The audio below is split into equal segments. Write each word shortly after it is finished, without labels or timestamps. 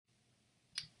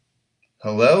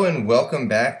Hello and welcome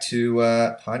back to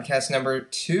podcast number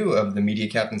 2 of the Media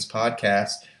Captains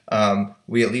podcast.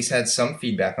 We at least had some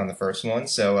feedback on the first one,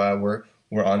 so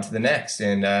we're on to the next.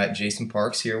 And Jason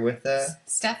Parks here with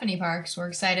Stephanie Parks. We're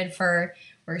excited for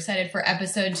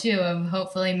episode 2 of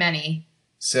hopefully many.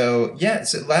 So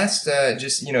last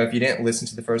if you didn't listen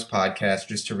to the first podcast,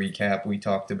 just to recap, we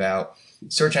talked about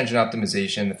search engine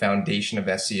optimization, the foundation of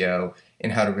SEO,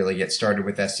 and how to really get started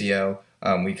with SEO.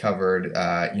 We covered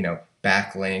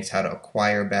backlinks, how to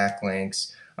acquire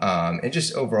backlinks, and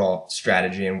just overall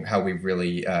strategy and how we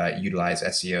really utilize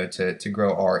SEO to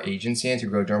grow our agency and to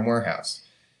grow Durham Warehouse.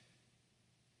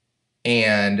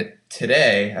 And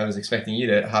today, I was expecting you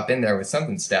to hop in there with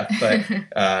something, Steph,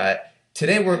 but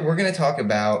today we're going to talk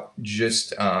about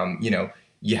just,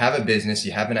 you have a business,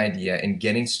 you have an idea, and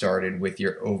getting started with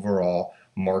your overall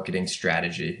marketing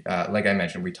strategy. Like I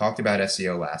mentioned, we talked about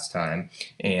SEO last time,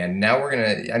 and now we're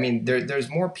going to, there's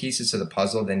more pieces to the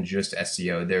puzzle than just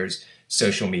SEO. There's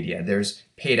social media, there's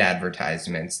paid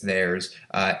advertisements, there's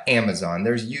Amazon,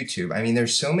 there's YouTube.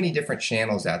 There's so many different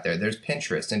channels out there. There's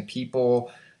Pinterest, and people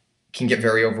can get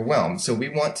very overwhelmed. So we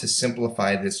want to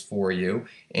simplify this for you.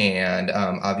 And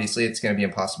obviously it's going to be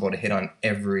impossible to hit on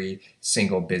every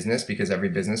single business because every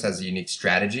business has a unique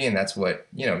strategy. And that's what,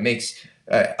 makes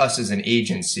us as an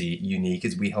agency unique,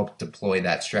 is we help deploy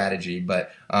that strategy.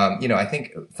 But, I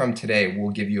think from today,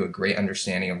 we'll give you a great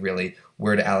understanding of really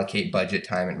where to allocate budget,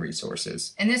 time, and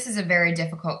resources. And this is a very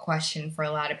difficult question for a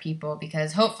lot of people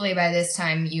because hopefully by this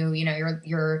time your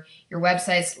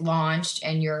website's launched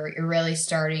and you're really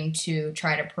starting to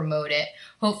try to promote it.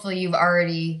 Hopefully you've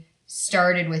already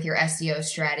started with your SEO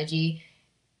strategy.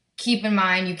 Keep in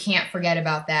mind you can't forget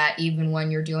about that. Even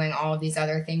when you're doing all of these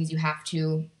other things, you have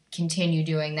to continue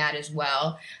doing that as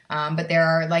well. But there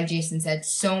are, like Jason said,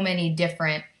 so many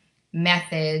different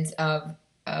methods of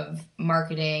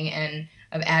marketing and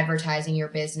of advertising your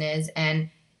business, and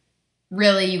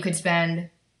really you could spend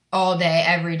all day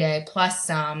every day plus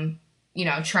some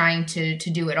trying to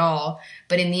do it all.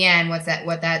 But in the end, what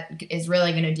that is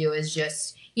really going to do is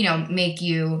just make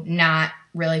you not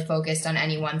really focused on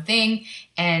any one thing,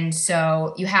 and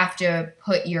so you have to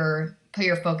put your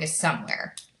focus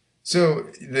somewhere. So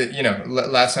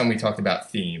last time we talked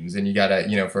about themes, and you gotta,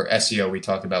 for SEO we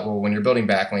talked about, well, when you're building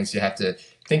backlinks, you have to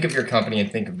think of your company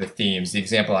and think of the themes. The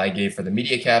example I gave for the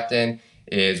Media Captain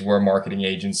is we're a marketing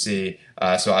agency,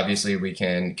 so obviously we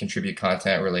can contribute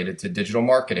content related to digital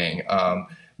marketing.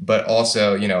 But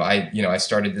also, I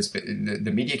started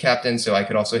the Media Captain, so I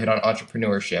could also hit on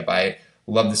entrepreneurship. I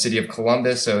love the city of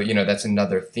Columbus, so that's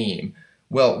another theme.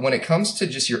 Well, when it comes to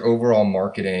just your overall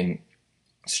marketing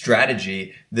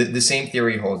strategy, the same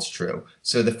theory holds true.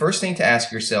 So the first thing to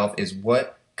ask yourself is,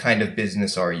 what kind of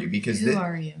business are you? Because who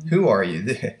are you? Who are you?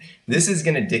 This is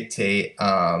going to dictate.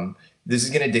 This is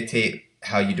going to dictate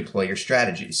how you deploy your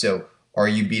strategy. So, are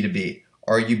you B2B?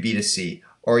 Are you B2C?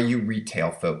 Are you retail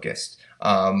focused?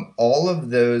 All of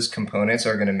those components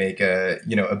are going to make a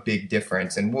big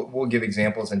difference, and we'll give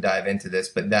examples and dive into this.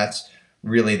 But that's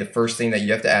really the first thing that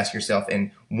you have to ask yourself. And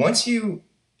once you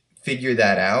figure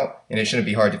that out, and it shouldn't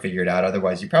be hard to figure it out,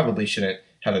 otherwise you probably shouldn't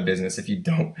have a business if you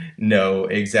don't know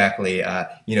exactly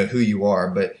who you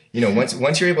are. But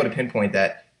once you're able to pinpoint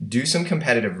that, do some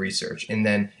competitive research and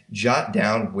then jot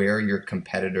down where your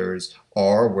competitors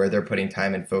are, where they're putting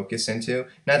time and focus into.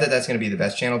 Not that that's going to be the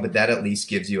best channel, but that at least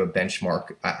gives you a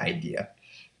benchmark idea.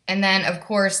 And then, of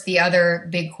course, the other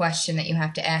big question that you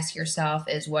have to ask yourself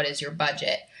is, what is your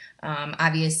budget?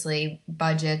 Obviously,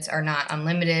 budgets are not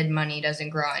unlimited. Money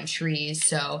doesn't grow on trees.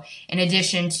 So in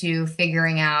addition to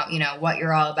figuring out, what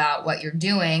you're all about, what you're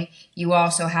doing, you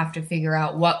also have to figure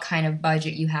out what kind of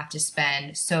budget you have to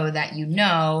spend so that you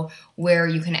know where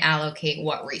you can allocate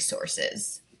what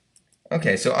resources.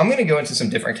 Okay, so I'm going to go into some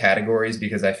different categories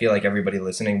because I feel like everybody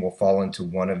listening will fall into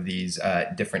one of these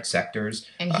different sectors.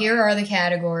 And here are the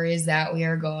categories that we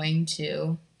are going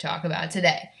to talk about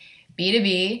today.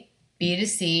 B2B,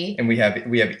 B2C. And we have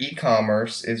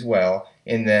e-commerce as well.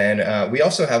 And then we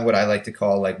also have what I like to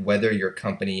call, like, whether your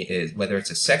company is, whether it's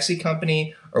a sexy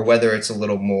company or whether it's a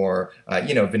little more,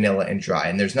 vanilla and dry.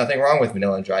 And there's nothing wrong with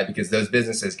vanilla and dry because those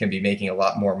businesses can be making a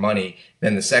lot more money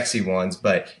than the sexy ones.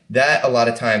 But that a lot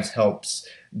of times helps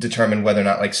determine whether or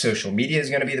not, like, social media is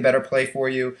going to be the better play for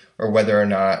you, or whether or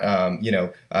not,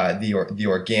 the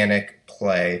organic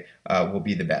play will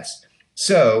be the best.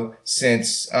 So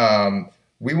since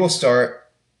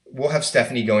we'll have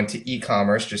Stephanie go into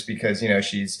e-commerce just because,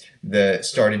 she's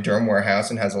started Durham Warehouse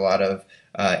and has a lot of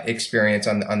experience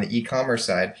on the e-commerce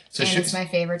side. So it's my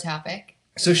favorite topic.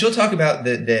 So she'll talk about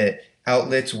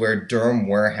outlets where Durham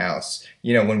Warehouse,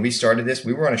 you know, when we started this,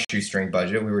 we were on a shoestring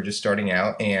budget. We were just starting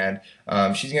out, and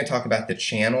she's going to talk about the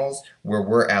channels where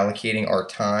we're allocating our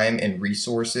time and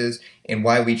resources and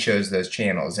why we chose those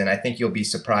channels. And I think you'll be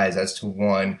surprised as to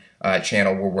one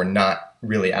channel where we're not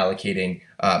really allocating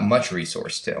much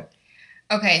resource to.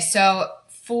 Okay, so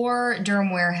for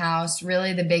Durham Warehouse,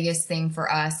 really the biggest thing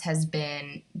for us has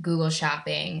been Google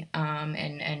Shopping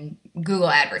and Google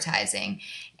advertising.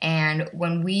 And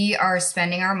when we are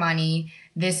spending our money,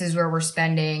 this is where we're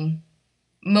spending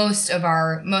most of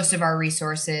our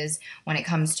resources when it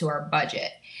comes to our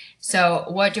budget. So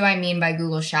what do I mean by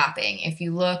Google Shopping? If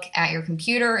you look at your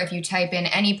computer, if you type in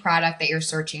any product that you're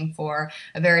searching for,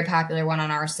 a very popular one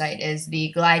on our site is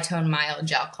the Glytone Mild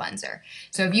Gel Cleanser.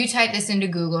 So if you type this into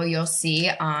Google, you'll see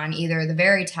on either the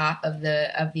very top of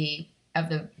the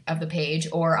page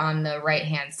or on the right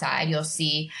hand side, you'll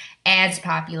see ads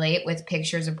populate with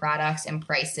pictures of products and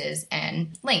prices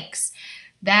and links.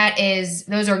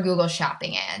 Those are Google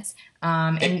Shopping ads.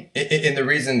 And the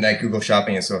reason that Google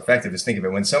Shopping is so effective is, think of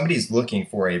it, when somebody's looking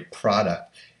for a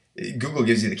product, Google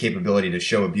gives you the capability to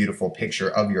show a beautiful picture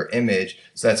of your image.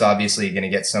 So that's obviously going to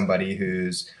get somebody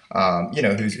who's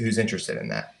interested in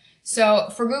that. So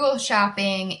for Google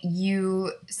Shopping,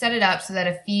 you set it up so that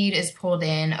a feed is pulled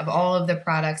in of all of the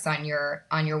products on your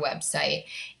website,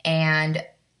 and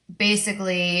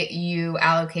basically you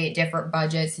allocate different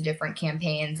budgets to different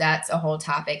campaigns. That's a whole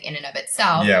topic in and of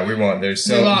itself. Yeah, we won't. There's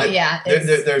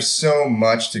so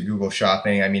much to Google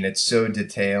Shopping. I mean, it's so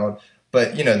detailed.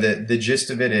 But you know, the gist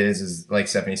of it is like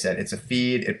Stephanie said, it's a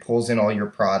feed. It pulls in all your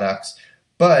products.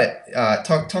 But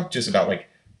talk just about like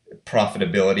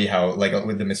profitability, how like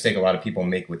with the mistake a lot of people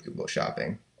make with Google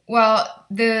Shopping. Well,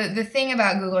 the thing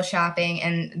about Google Shopping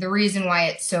and the reason why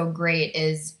it's so great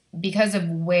is because of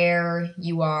where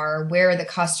you are, where the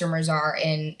customers are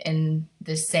in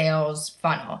the sales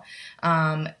funnel.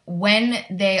 When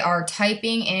they are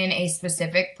typing in a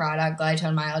specific product,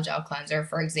 Glytone Mild Gel Cleanser,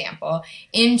 for example,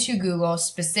 into Google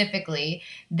specifically,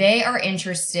 they are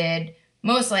interested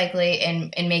most likely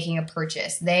in making a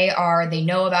purchase. They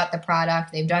know about the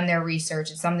product, they've done their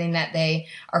research, it's something that they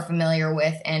are familiar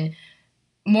with, and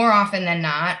more often than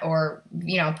not, or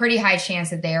pretty high chance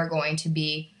that they are going to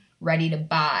be ready to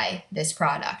buy this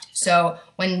product. So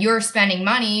when you're spending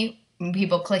money, when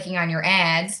people clicking on your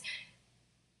ads,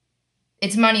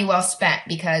 it's money well spent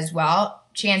because, well,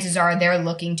 chances are they're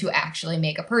looking to actually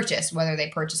make a purchase, whether they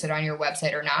purchase it on your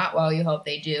website or not. Well, you hope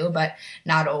they do, but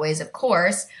not always, of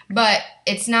course. But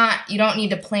it's not, you don't need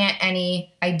to plant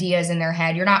any ideas in their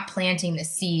head. You're not planting the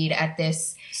seed at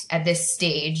this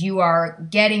stage. You are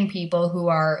getting people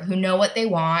who know what they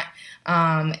want,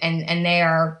 and they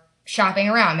are shopping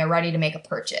around. They're ready to make a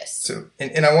purchase. So,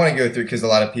 and I want to go through, because a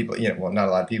lot of people, well, not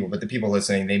a lot of people, but the people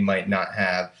listening, they might not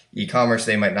have e-commerce.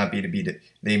 They might not be B2B.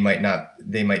 They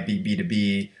might be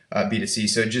B2B, B2C.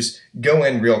 So just go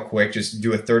in real quick. Just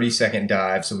do a 30-second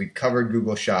dive. So we've covered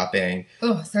Google Shopping.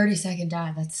 Oh, 30-second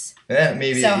dive. That's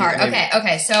maybe so hard.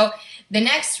 Okay. So the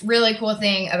next really cool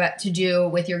thing to do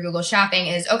with your Google Shopping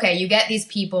is, okay, you get these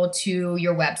people to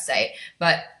your website,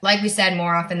 but like we said,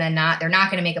 more often than not, they're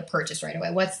not going to make a purchase right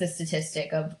away. What's the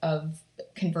statistic of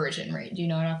conversion rate? Do you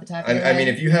know it off the top of your head? I mean,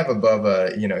 if you have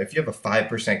if you have a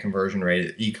 5% conversion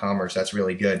rate at e-commerce, that's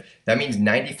really good. That means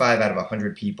 95 out of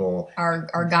 100 people are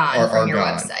gone from your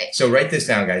website. So write this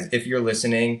down, guys. If you're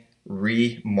listening,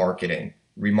 remarketing.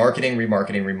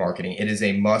 Remarketing. It is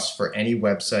a must for any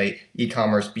website,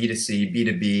 e-commerce, B2C,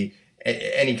 B2B.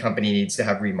 Any company needs to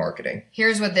have remarketing.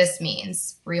 Here's what this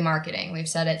means. Remarketing. We've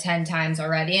said it 10 times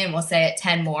already, and we'll say it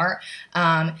 10 more.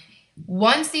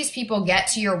 Once these people get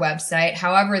to your website,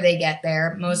 however they get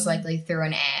there, most likely through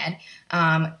an ad,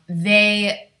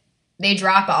 they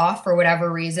drop off for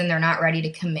whatever reason. They're not ready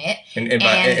to commit.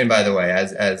 And by the way,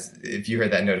 as if you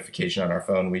heard that notification on our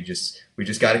phone, we just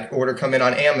got an order come in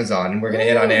on Amazon, and we're going to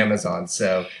hit on Amazon.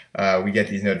 So we get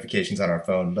these notifications on our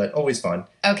phone, but always fun.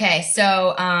 Okay,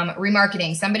 so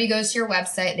remarketing. Somebody goes to your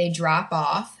website, they drop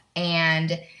off,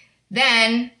 and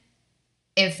then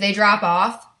if they drop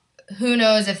off, who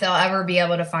knows if they'll ever be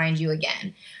able to find you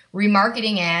again.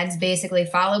 Remarketing ads basically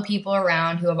follow people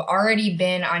around who have already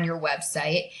been on your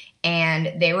website,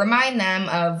 and they remind them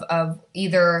of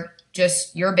either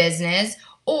just your business,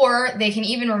 or they can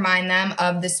even remind them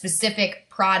of the specific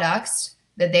products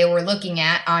that they were looking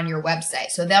at on your website.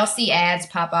 So they'll see ads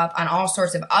pop up on all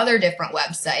sorts of other different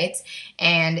websites,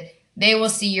 and they will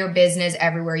see your business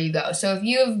everywhere you go. So if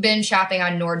you've been shopping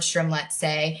on Nordstrom, let's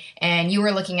say, and you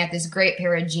were looking at this great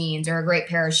pair of jeans or a great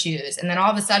pair of shoes, and then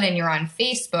all of a sudden you're on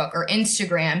Facebook or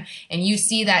Instagram and you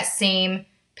see that same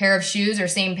pair of shoes or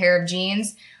same pair of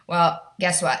jeans, Well,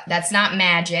 guess what? That's not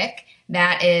magic.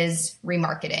 That is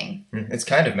remarketing. It's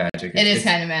kind of magic. It is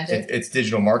kind of magic. It's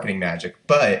digital marketing magic.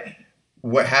 But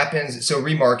what happens, so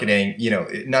remarketing,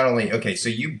 not only, okay, so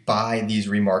you buy these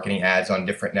remarketing ads on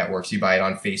different networks. You buy it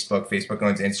on Facebook. Facebook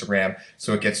owns Instagram,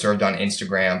 so it gets served on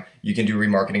Instagram. You can do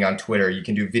remarketing on Twitter. You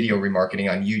can do video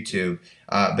remarketing on YouTube.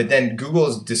 But then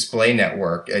Google's display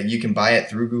network, you can buy it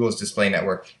through Google's display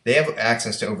network. They have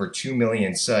access to over 2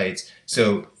 million sites.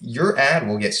 So your ad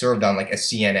will get served on like a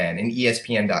CNN and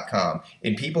ESPN.com.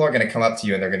 And people are going to come up to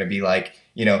you and they're going to be like,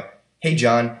 hey,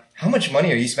 John, how much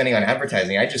money are you spending on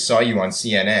advertising? I just saw you on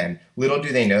CNN. Little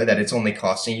do they know that it's only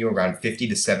costing you around 50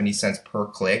 to 70 cents per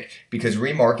click, because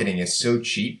remarketing is so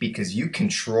cheap because you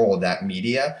control that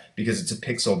media because it's a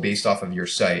pixel based off of your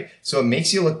site. So it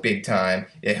makes you look big time.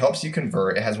 It helps you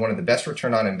convert. It has one of the best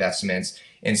return on investments.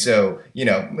 And so,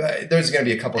 there's going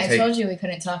to be a couple. I told you we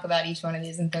couldn't talk about each one of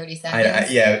these in 30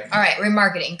 seconds. Yeah. All right,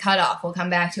 remarketing, cut off. We'll come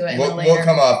back to it later. We'll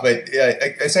come off, but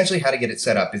essentially how to get it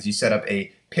set up is you set up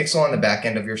a pixel on the back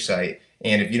end of your site.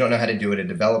 And if you don't know how to do it, a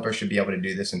developer should be able to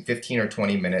do this in 15 or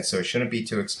 20 minutes, so it shouldn't be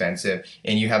too expensive.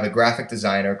 And you have a graphic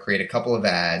designer create a couple of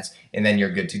ads, and then you're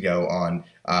good to go on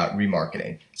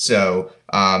remarketing. So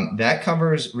that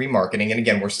covers remarketing. And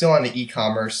again, we're still on the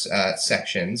e-commerce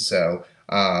section, so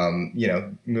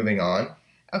moving on.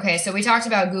 Okay, so we talked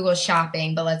about Google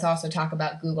Shopping, but let's also talk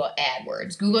about Google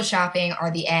AdWords. Google Shopping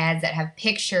are the ads that have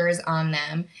pictures on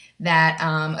them that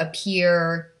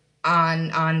appear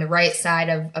on the right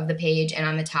side of the page and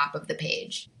on the top of the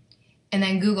page. And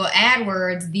then Google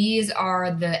AdWords, these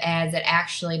are the ads that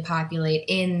actually populate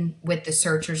in with the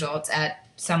search results at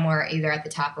somewhere either at the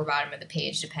top or bottom of the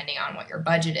page, depending on what your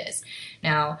budget is.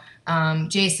 Now,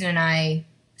 Jason and I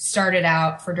started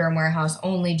out for Durham Warehouse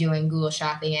only doing Google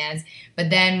Shopping ads, but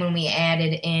then when we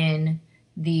added in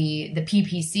the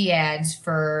PPC ads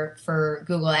for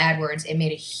Google AdWords, it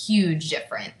made a huge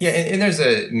difference. Yeah, and there's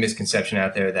a misconception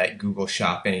out there that Google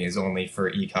Shopping is only for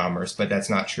e-commerce, but that's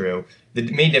not true. The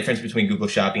main difference between Google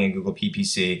Shopping and Google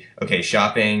PPC, okay,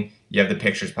 Shopping, you have the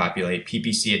pictures populate.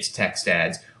 PPC, it's text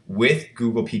ads. With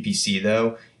Google PPC,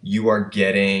 though, you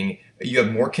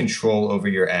have more control over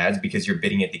your ads because you're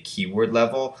bidding at the keyword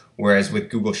level, whereas with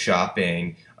Google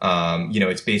Shopping,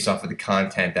 it's based off of the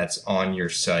content that's on your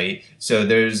site. So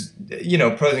there's,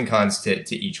 pros and cons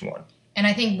to each one. And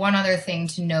I think one other thing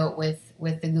to note with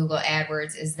the Google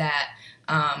AdWords is that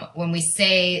when we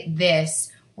say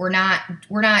this, we're not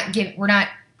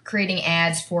creating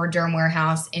ads for Durham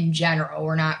Warehouse in general.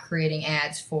 We're not creating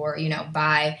ads for,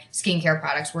 buy skincare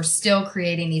products. We're still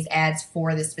creating these ads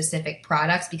for the specific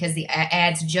products because the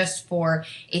ads just for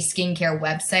a skincare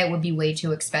website would be way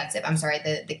too expensive. I'm sorry,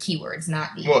 the keywords,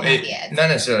 not the ads. Not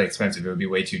necessarily expensive. It would be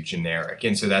way too generic.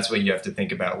 And so that's what you have to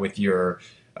think about with your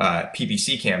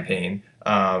PPC campaign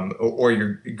or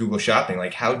your Google Shopping.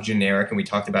 Like, how generic, and we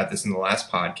talked about this in the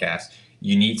last podcast,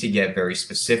 you need to get very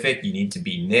specific. You need to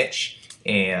be niche.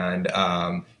 And,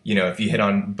 if you hit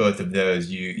on both of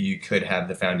those, you could have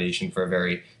the foundation for a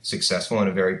very successful and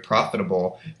a very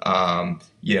profitable,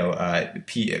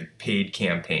 paid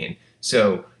campaign.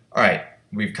 So, all right,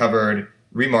 we've covered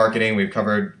remarketing, we've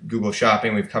covered Google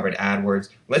Shopping, we've covered AdWords.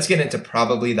 Let's get into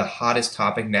probably the hottest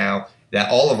topic now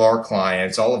that all of our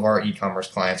clients, all of our e-commerce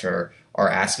clients are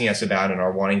asking us about and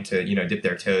are wanting to, dip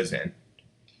their toes in.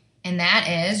 And that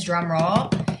is, drum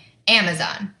roll,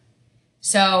 Amazon.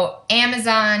 So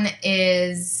Amazon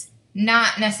is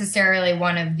not necessarily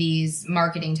one of these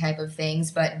marketing type of things,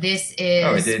 but this is...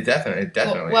 Oh, it definitely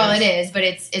well, is. It is, but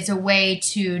it's a way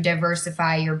to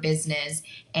diversify your business,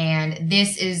 and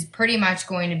this is pretty much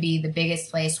going to be the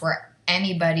biggest place where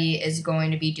anybody is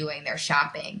going to be doing their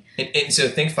shopping. And so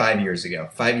think 5 years ago.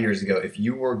 5 years ago, if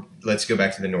you were... Let's go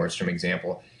back to the Nordstrom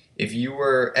example. If you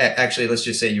were... Actually, let's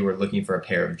just say you were looking for a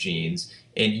pair of jeans,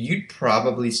 and you'd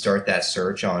probably start that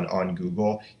search on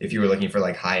Google if you were looking for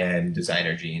like high-end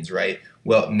designer jeans, right?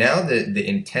 Well, now the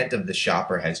intent of the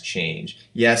shopper has changed.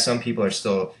 Yeah, some people are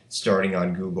still starting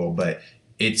on Google, but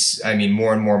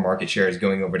more and more market share is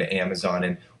going over to Amazon.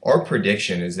 And our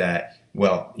prediction is that,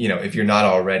 well, if you're not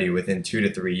already, within 2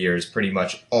 to 3 years, pretty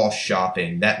much all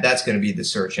shopping, that's going to be the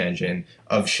search engine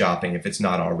of shopping if it's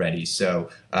not already. So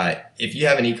if you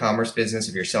have an e-commerce business,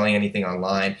 if you're selling anything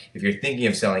online, if you're thinking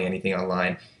of selling anything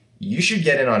online, you should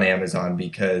get in on Amazon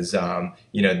because,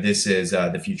 this is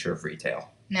the future of retail.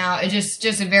 Now, just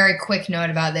a very quick note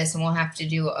about this, and we'll have to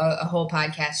do a whole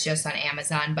podcast just on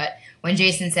Amazon. But when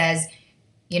Jason says,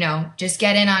 just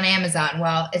get in on Amazon.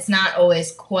 Well, it's not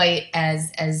always quite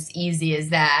as easy as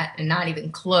that, and not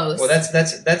even close. Well,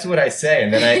 that's what I say,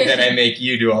 and then I make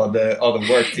you do all the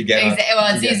work to get on.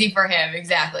 Well, it's easy for him.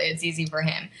 Exactly, it's easy for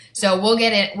him. So we'll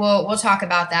get it. We'll talk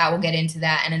about that. We'll get into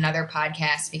that in another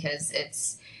podcast because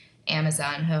it's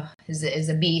Amazon is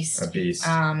a beast. A beast.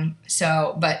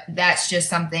 But that's just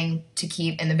something to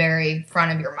keep in the very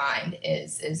front of your mind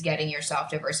is getting yourself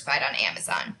diversified on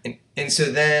Amazon. And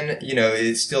so then,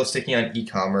 it's still sticking on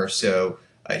e-commerce. So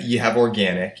you have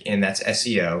organic, and that's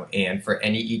SEO. And for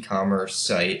any e-commerce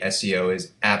site, SEO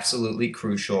is absolutely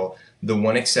crucial. The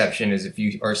one exception is if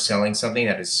you are selling something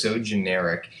that is so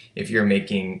generic, if you're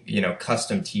making,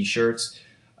 custom t-shirts,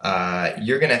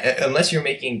 you're going to, unless you're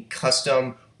making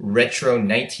custom retro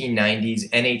 1990s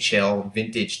NHL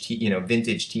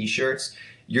vintage t-shirts,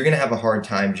 you're going to have a hard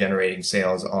time generating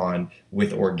sales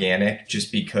with organic,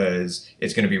 just because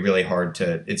it's going to be really hard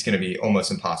it's going to be almost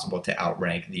impossible to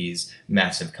outrank these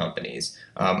massive companies,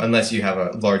 unless you have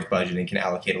a large budget and can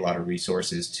allocate a lot of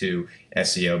resources to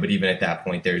SEO. But even at that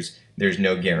point, there's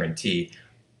no guarantee.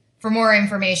 For more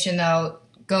information, though,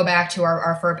 go back to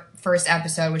our first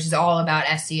episode, which is all about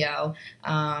SEO,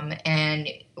 and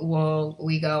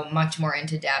we go much more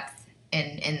into depth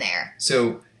in there.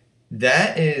 So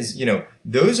that is,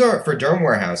 those are for Durham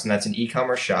Warehouse, and that's an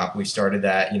e-commerce shop. We started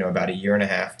that, about a year and a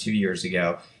half, 2 years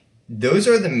ago. Those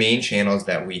are the main channels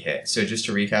that we hit. So just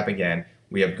to recap again,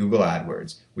 we have Google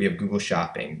AdWords, we have Google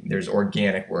Shopping, there's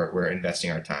organic where we're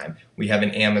investing our time. We have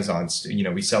an Amazon,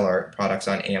 we sell our products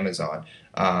on Amazon,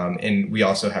 and we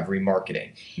also have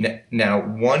remarketing. Now,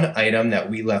 one item that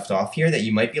we left off here that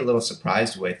you might be a little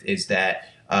surprised with is that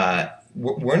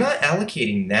we're not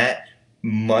allocating that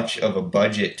much of a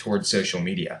budget towards social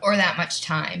media. Or that much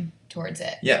time towards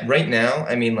it. Yeah, right now,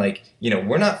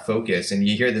 we're not focused, and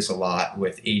you hear this a lot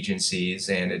with agencies,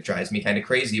 and it drives me kind of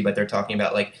crazy, but they're talking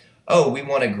about we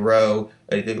want to grow,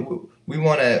 we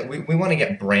want to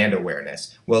get brand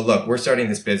awareness. Well, look, we're starting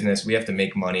this business, we have to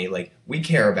make money, we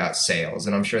care about sales,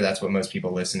 and I'm sure that's what most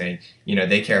people listening,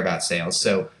 they care about sales.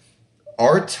 So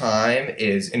our time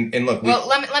is, and look. Well,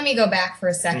 let me go back for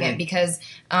a second, mm-hmm. because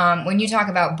when you talk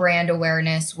about brand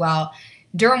awareness, well,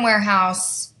 Durham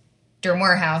Warehouse,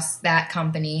 that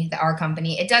company, our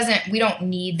company, we don't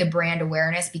need the brand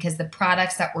awareness because the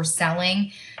products that we're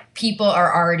selling, people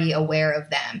are already aware of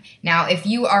them. Now, if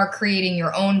you are creating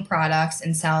your own products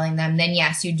and selling them, then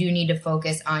yes, you do need to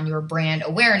focus on your brand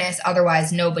awareness.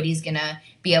 Otherwise, nobody's going to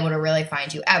be able to really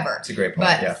find you ever. It's a great point.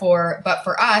 But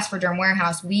for us, for Durham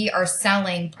Warehouse, we are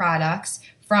selling products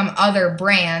from other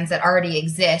brands that already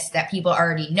exist that people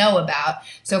already know about.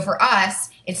 So for us,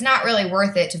 it's not really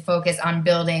worth it to focus on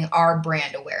building our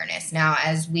brand awareness. Now,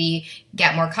 as we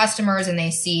get more customers and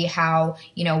they see how,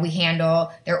 we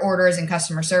handle their orders and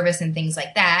customer service and things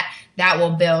like that, that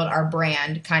will build our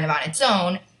brand kind of on its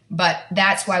own. But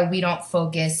that's why we don't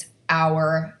focus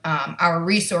our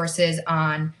resources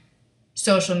on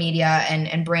social media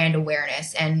and brand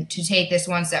awareness. And to take this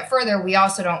one step further, we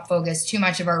also don't focus too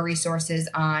much of our resources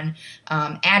on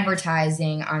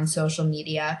advertising on social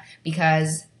media,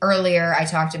 because earlier I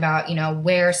talked about,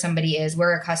 where somebody is,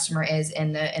 where a customer is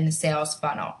in the sales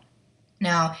funnel.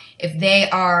 Now, if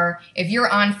you're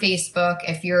on Facebook,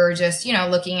 if you're just,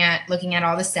 looking at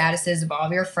all the statuses of all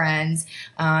of your friends,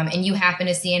 and you happen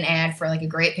to see an ad for a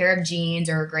great pair of jeans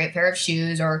or a great pair of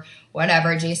shoes or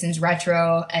whatever, Jason's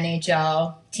retro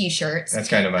NHL t-shirts. That's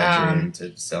kind of my dream,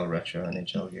 to sell retro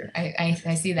NHL gear. I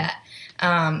see that.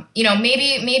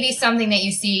 Maybe something that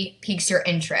you see piques your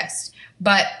interest,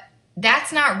 but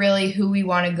that's not really who we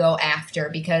want to go after,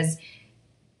 because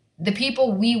the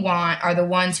people we want are the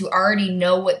ones who already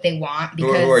know what they want,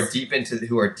 because who are deep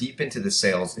into the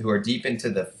sales, who are deep into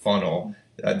the funnel,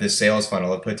 the sales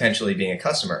funnel of potentially being a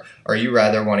customer. Are you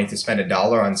rather wanting to spend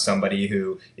 $1 on somebody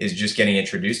who is just getting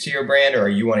introduced to your brand, or are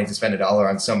you wanting to spend $1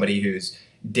 on somebody who's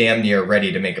damn near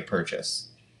ready to make a purchase?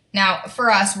 Now, for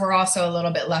us, we're also a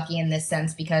little bit lucky in this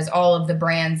sense, because all of the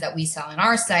brands that we sell on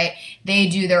our site, they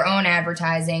do their own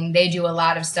advertising. They do a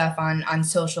lot of stuff on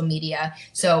social media.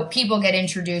 So people get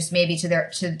introduced maybe to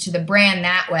the brand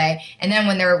that way. And then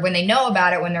when they know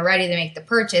about it, when they're ready to make the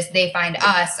purchase, they find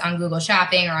us on Google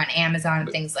Shopping or on Amazon and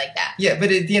things like that. Yeah,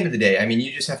 but at the end of the day,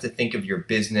 you just have to think of your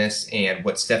business, and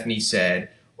what Stephanie said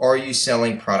Are you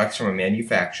selling products from a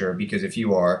manufacturer? Because if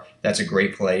you are, that's a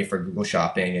great play for Google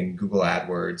Shopping and Google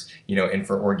AdWords, and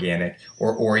for organic.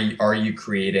 Or are you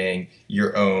creating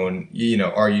your own,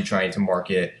 are you trying to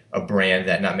market a brand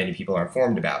that not many people are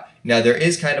informed about? Now, there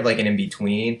is kind of like an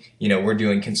in-between. We're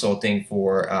doing consulting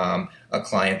for a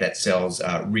client that sells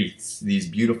wreaths, these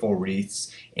beautiful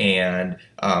wreaths. And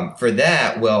for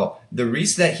that, well, the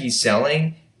wreaths that he's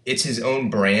selling, it's his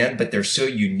own brand, but they're so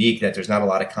unique that there's not a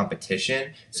lot of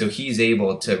competition. So he's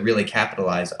able to really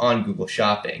capitalize on Google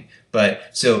Shopping. But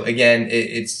so again,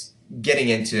 it's getting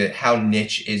into how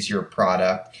niche is your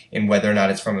product and whether or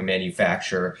not it's from a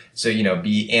manufacturer. So,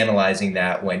 be analyzing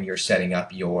that when you're setting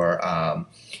up your,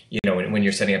 when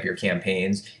you're setting up your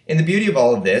campaigns. And the beauty of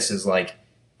all of this is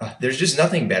there's just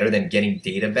nothing better than getting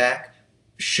data back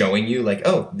showing you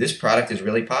oh, this product is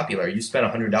really popular. You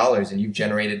spent $100 and you've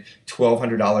generated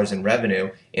 $1,200 in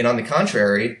revenue. And on the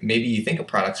contrary, maybe you think a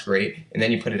product's great and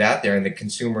then you put it out there and the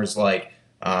consumer's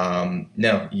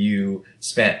no, you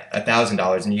spent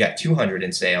 $1,000 and you got $200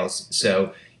 in sales.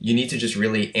 So you need to just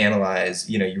really analyze,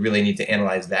 you really need to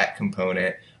analyze that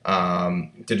component to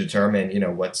determine,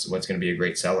 what's going to be a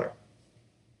great seller.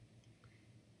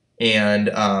 And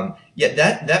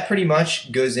that pretty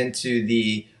much goes into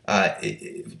the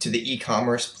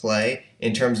e-commerce play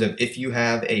in terms of if you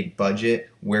have a budget,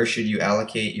 where should you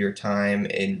allocate your time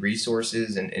and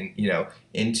resources and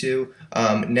into.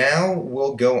 Now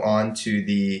we'll go on to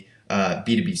the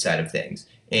B2B side of things.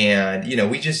 And,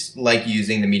 we just like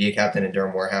using the Media Captain and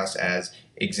Durham Warehouse as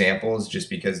examples just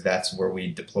because that's where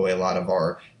we deploy a lot of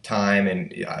our time.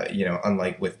 And,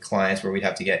 unlike with clients where we'd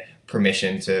have to get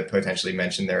permission to potentially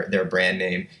mention their brand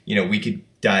name, we could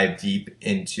dive deep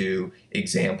into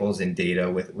examples and data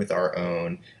with our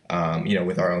own,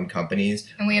 with our own companies.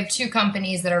 And we have two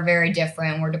companies that are very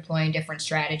different. We're deploying different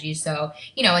strategies. So,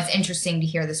 it's interesting to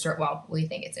hear the story. Well, we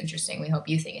think it's interesting. We hope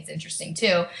you think it's interesting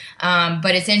too.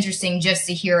 But it's interesting just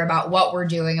to hear about what we're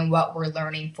doing and what we're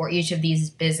learning for each of these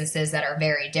businesses that are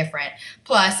very different.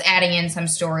 Plus adding in some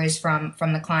stories from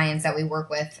the clients that we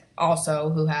work with also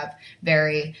who have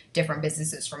very different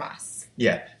businesses from us.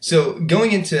 Yeah. So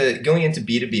going into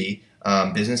B2B,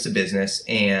 business to business,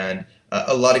 and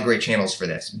a lot of great channels for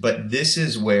this. But this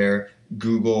is where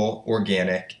Google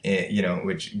Organic,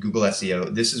 which Google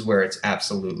SEO, this is where it's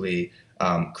absolutely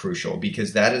crucial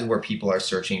because that is where people are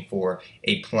searching for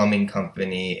a plumbing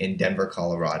company in Denver,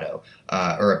 Colorado,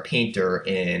 or a painter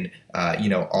in,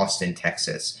 Austin,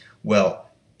 Texas. Well,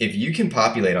 if you can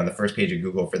populate on the first page of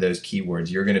Google for those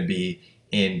keywords, you're going to be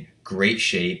in great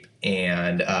shape,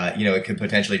 and it could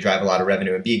potentially drive a lot of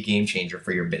revenue and be a game changer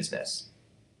for your business.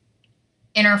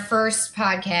 In our first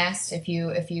podcast, if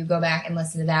you go back and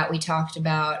listen to that, we talked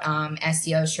about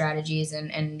SEO strategies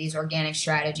and these organic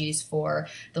strategies for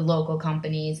the local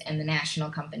companies and the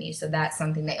national companies. So that's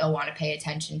something that you'll want to pay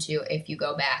attention to if you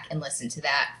go back and listen to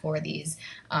that for these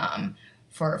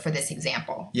for this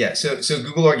example. Yeah. So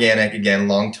Google Organic, again,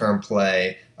 long-term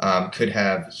play. Could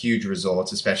have huge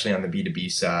results, especially on the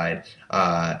B2B side.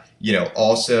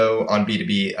 Also on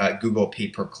B2B, Google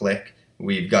pay-per-click.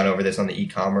 We've gone over this on the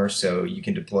e-commerce, so you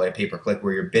can deploy a pay-per-click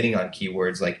where you're bidding on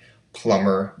keywords like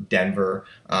plumber, Denver,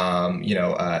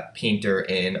 painter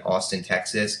in Austin,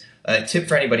 Texas. A tip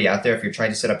for anybody out there, if you're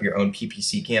trying to set up your own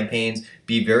PPC campaigns,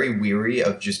 be very weary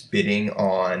of just bidding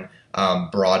on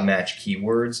broad match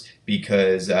keywords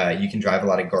because you can drive a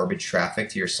lot of garbage traffic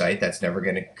to your site that's never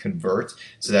going to convert.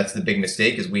 So that's the big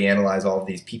mistake is we analyze all of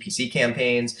these PPC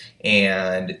campaigns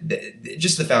and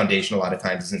just the foundation a lot of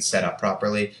times isn't set up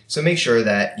properly. So make sure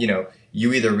that,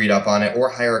 you either read up on it or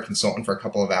hire a consultant for a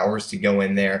couple of hours to go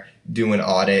in there, do an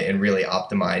audit, and really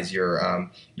optimize your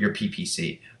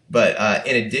PPC. But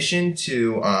in addition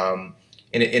to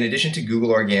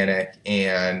Google Organic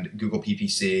and Google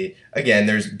PPC, again,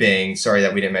 there's Bing. Sorry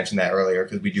that we didn't mention that earlier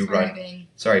because we do run. Bing.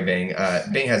 Sorry, Bing.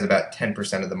 Bing has about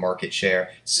 10% of the market share.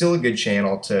 Still a good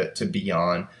channel to be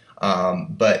on.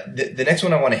 But the next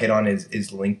one I want to hit on is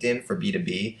LinkedIn for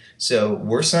B2B. So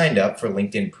we're signed up for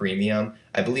LinkedIn Premium.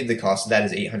 I believe the cost of that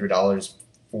is $800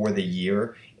 for the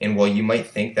year. And while you might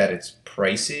think that it's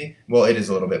pricey, well, it is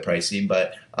a little bit pricey.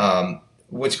 But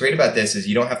what's great about this is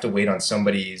you don't have to wait on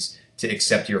somebody's to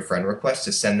accept your friend request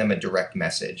to send them a direct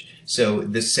message. So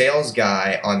the sales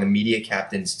guy on the Media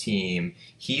Captain's team,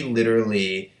 he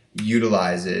literally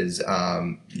utilizes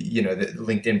the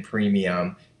LinkedIn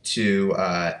Premium to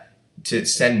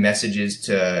send messages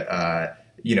to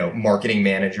marketing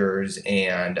managers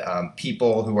and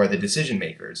people who are the decision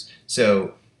makers.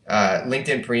 So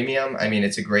LinkedIn Premium, I mean,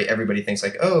 it's a great. Everybody thinks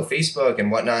Facebook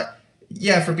and whatnot.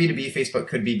 Yeah, for B2B, Facebook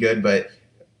could be good, but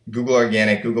Google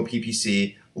Organic, Google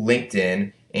PPC,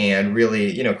 LinkedIn, and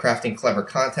really, crafting clever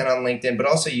content on LinkedIn, but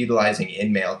also utilizing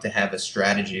InMail to have a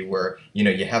strategy where,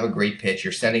 you have a great pitch,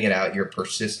 you're sending it out, you're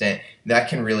persistent. That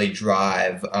can really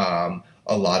drive a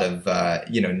lot of,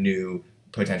 new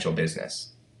potential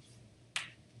business.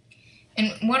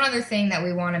 And one other thing that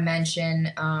we want to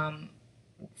mention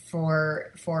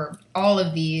for all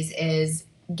of these is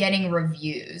getting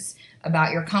reviews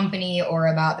about your company or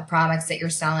about the products that you're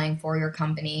selling for your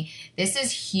company. This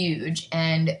is huge,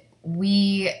 and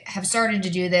we have started to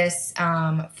do this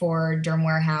for Derm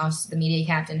Warehouse. The Media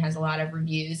Captain has a lot of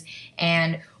reviews,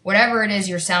 and whatever it is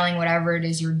you're selling, whatever it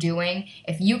is you're doing,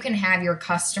 if you can have your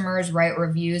customers write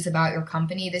reviews about your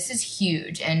company, this is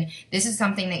huge, and this is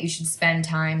something that you should spend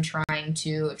time trying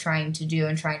to do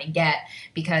and trying to get,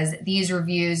 because these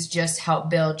reviews just help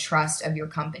build trust of your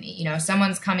company.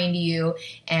 Someone's coming to you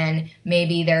and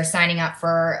maybe they're signing up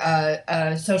for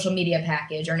a social media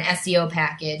package or an SEO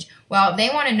package. Well, they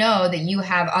want to know that you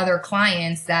have other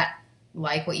clients that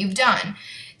like what you've done.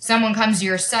 Someone comes to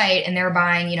your site and they're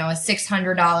buying, a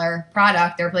 $600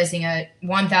 product, they're placing a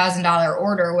 $1,000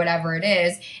 order, whatever it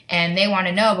is, and they want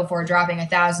to know before dropping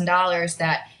 $1,000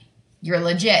 that you're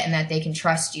legit and that they can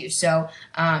trust you. So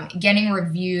getting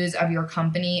reviews of your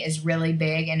company is really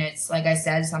big, and it's, like I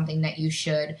said, something that you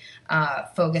should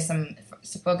focus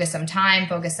some time,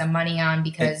 focus some money on,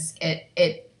 because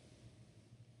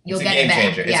you'll get it back.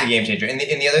 Changer. It's a game changer. And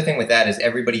the other thing with that is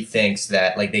everybody thinks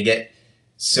that they get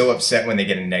so upset when they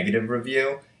get a negative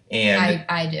review. And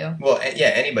I do. Well, yeah,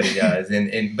 anybody does.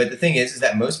 But the thing is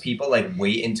that most people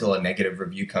wait until a negative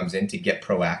review comes in to get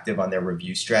proactive on their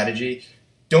review strategy.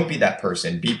 Don't be that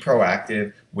person. Be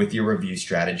proactive with your review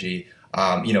strategy.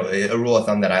 A rule of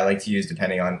thumb that I like to use,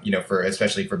 depending on,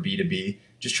 especially for B2B,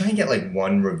 just try and get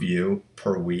one review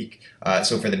per week.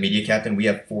 So for the Media Captain, we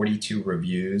have 42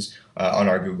 reviews on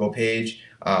our Google page.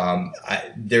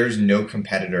 There's no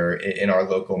competitor in our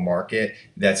local market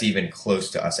that's even close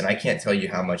to us. And I can't tell you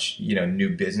how much, new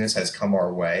business has come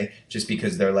our way just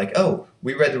because they're like, oh,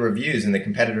 we read the reviews and the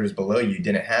competitors below you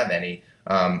didn't have any.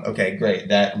 Okay, great.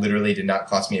 That literally did not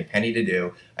cost me a penny to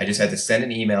do. I just had to send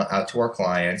an email out to our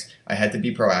clients. I had to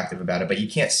be proactive about it, but you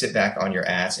can't sit back on your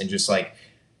ass and just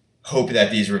hope that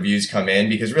these reviews come in,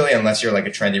 because really, unless you're a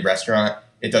trendy restaurant,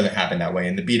 it doesn't happen that way.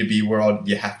 In the B2B world,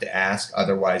 you have to ask,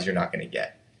 otherwise you're not going to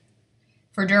get.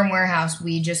 For Derm Warehouse,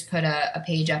 we just put a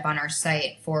page up on our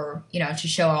site for, to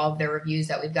show all of the reviews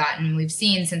that we've gotten. We've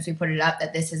seen since we put it up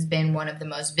that this has been one of the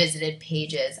most visited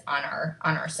pages on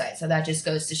our site. So that just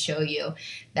goes to show you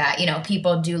that,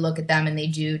 people do look at them and they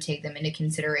do take them into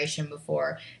consideration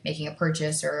before making a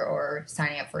purchase or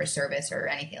signing up for a service or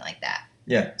anything like that.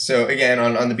 Yeah. So again,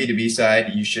 on the B2B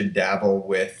side, you should dabble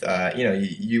with,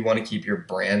 you want to keep your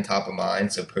brand top of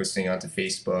mind. So posting onto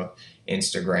Facebook,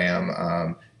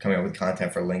 Instagram, coming up with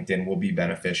content for LinkedIn will be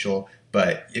beneficial.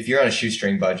 But if you're on a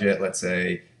shoestring budget, let's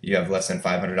say you have less than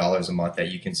 $500 a month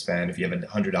that you can spend, if you have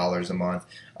 $100 a month,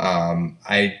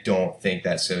 I don't think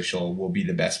that social will be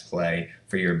the best play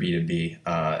for your B2B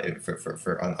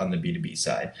on the B2B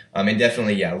side. And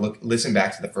definitely, listen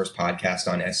back to the first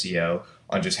podcast on SEO,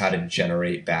 on just how to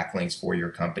generate backlinks for your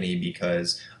company,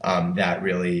 because that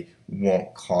really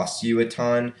won't cost you a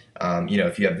ton.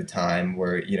 If you have the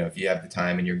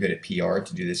time and you're good at PR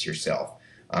to do this yourself.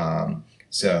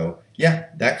 So yeah,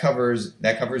 that covers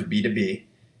B2B.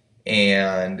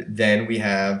 And then we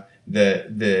have the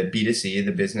B2C,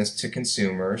 the business to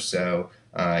consumer. So,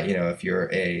 if you're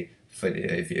a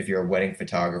wedding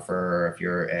photographer, or if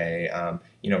you're a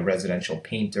residential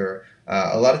painter,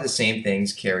 a lot of the same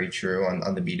things carry true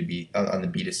on the B2B on the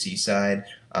B2C side,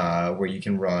 where you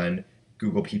can run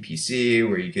Google PPC,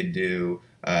 where you could do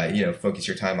focus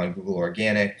your time on Google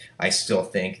Organic. I still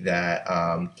think that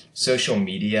social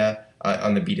media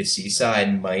on the B2C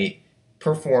side might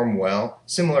perform well,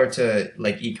 similar to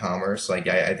e-commerce.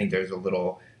 I think there's a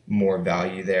little more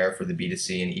value there for the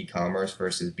B2C and e-commerce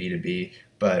versus B2B.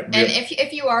 And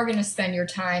if you are going to spend your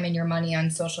time and your money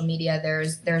on social media,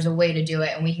 there's a way to do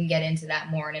it, and we can get into that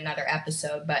more in another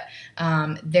episode. But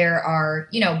there are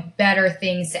better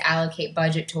things to allocate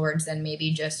budget towards than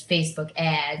maybe just Facebook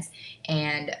ads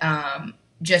and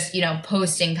just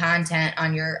posting content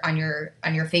on your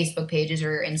Facebook pages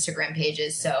or your Instagram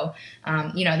pages. So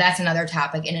that's another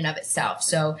topic in and of itself.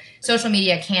 So social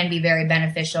media can be very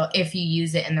beneficial if you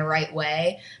use it in the right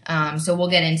way. So we'll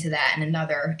get into that in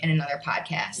another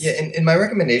podcast. Yeah, and my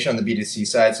recommendation on the B2C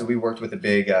side. So we worked with a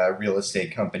big real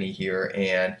estate company here,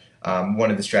 and one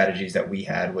of the strategies that we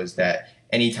had was that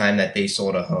anytime that they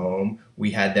sold a home, we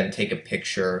had them take a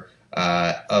picture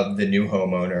of the new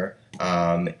homeowner.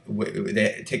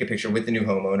 They take a picture with the new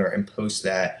homeowner and post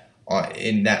that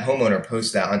and that homeowner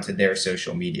posts that onto their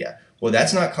social media. Well,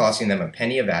 that's not costing them a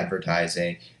penny of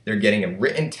advertising. They're getting a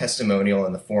written testimonial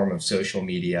in the form of social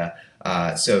media.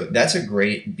 So that's a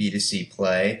great B2C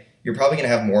play. You're probably going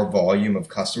to have more volume of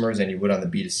customers than you would on the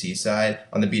B2C side,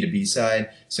 on the B2B side.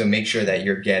 So make sure that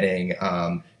you're getting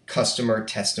customer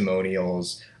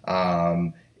testimonials,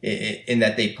 in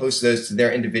that they post those to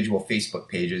their individual Facebook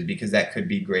pages, because that could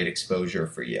be great exposure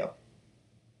for you.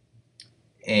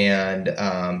 And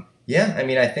yeah, I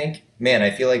mean, I think, man,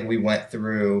 I feel like we went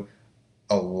through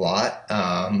a lot,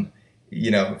 from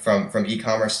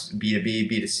e-commerce,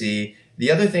 B2B, B2C. The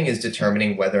other thing is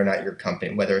determining whether or not your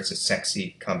company, whether it's a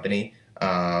sexy company.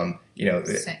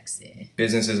 Sexy.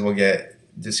 Businesses will get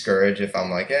discouraged if I'm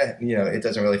like, it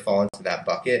doesn't really fall into that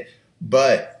bucket.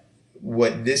 But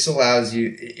what this allows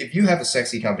you, if you have a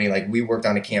sexy company, like we worked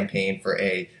on a campaign for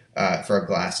a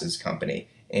glasses company.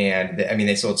 And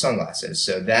they sold sunglasses.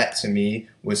 So that to me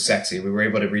was sexy. We were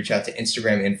able to reach out to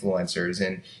Instagram influencers,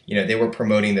 and they were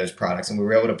promoting those products, and we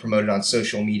were able to promote it on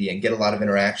social media and get a lot of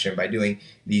interaction by doing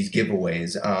these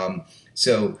giveaways.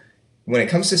 So when it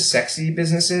comes to sexy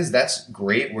businesses, that's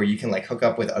great, where you can like hook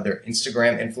up with other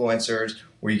Instagram influencers,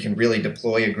 where you can really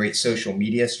deploy a great social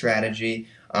media strategy.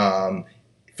 For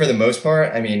the most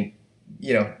part,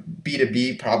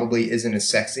 B2B probably isn't as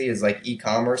sexy as like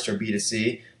e-commerce or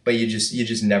B2C. But you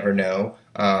just never know.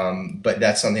 But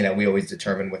that's something that we always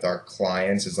determine with our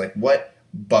clients, is like, what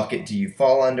bucket do you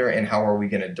fall under, and how are we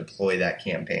going to deploy that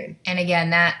campaign? And again,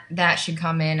 that should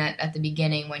come in at the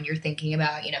beginning when you're thinking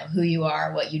about who you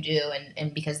are, what you do,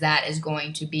 and because that is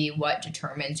going to be what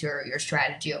determines your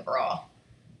strategy overall.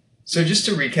 So just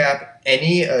to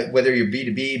recap, whether you're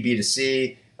B2B,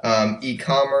 B2C,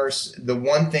 e-commerce, the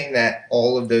one thing that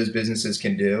all of those businesses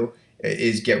can do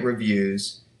is get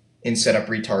reviews and set up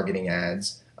retargeting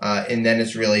ads. And then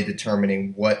it's really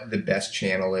determining what the best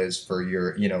channel is for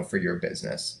your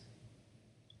business.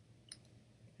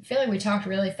 I feel like we talked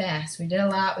really fast. We did a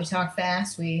lot. We talked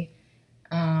fast. Yeah,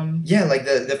 like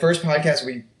the first podcast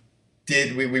we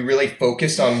did, we really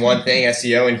focused on one thing,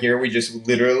 SEO, and here we just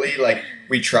literally, like,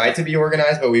 we tried to be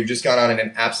organized, but we've just gone on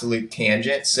an absolute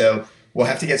tangent. So we'll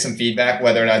have to get some feedback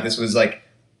whether or not this was like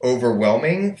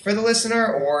overwhelming for the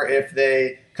listener, or if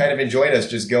they kind of enjoyed us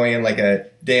just going in like a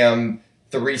damn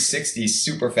 360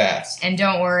 super fast. And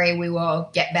don't worry, we will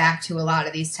get back to a lot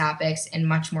of these topics in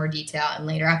much more detail in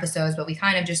later episodes, but we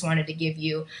kind of just wanted to give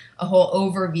you a whole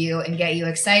overview and get you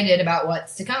excited about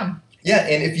what's to come. Yeah,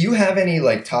 and if you have any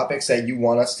like topics that you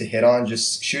want us to hit on,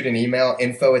 just shoot an email,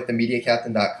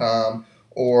 info@themediacaptain.com,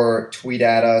 or tweet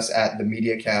at us at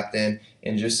themediacaptain,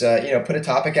 and just put a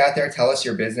topic out there. Tell us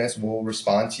your business. We'll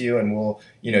respond to you, and we'll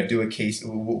do a case.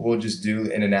 We'll just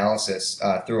do an analysis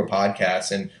through a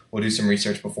podcast, and we'll do some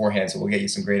research beforehand. So we'll get you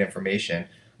some great information.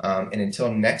 And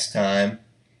until next time,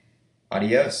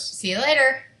 adios. See you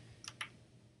later.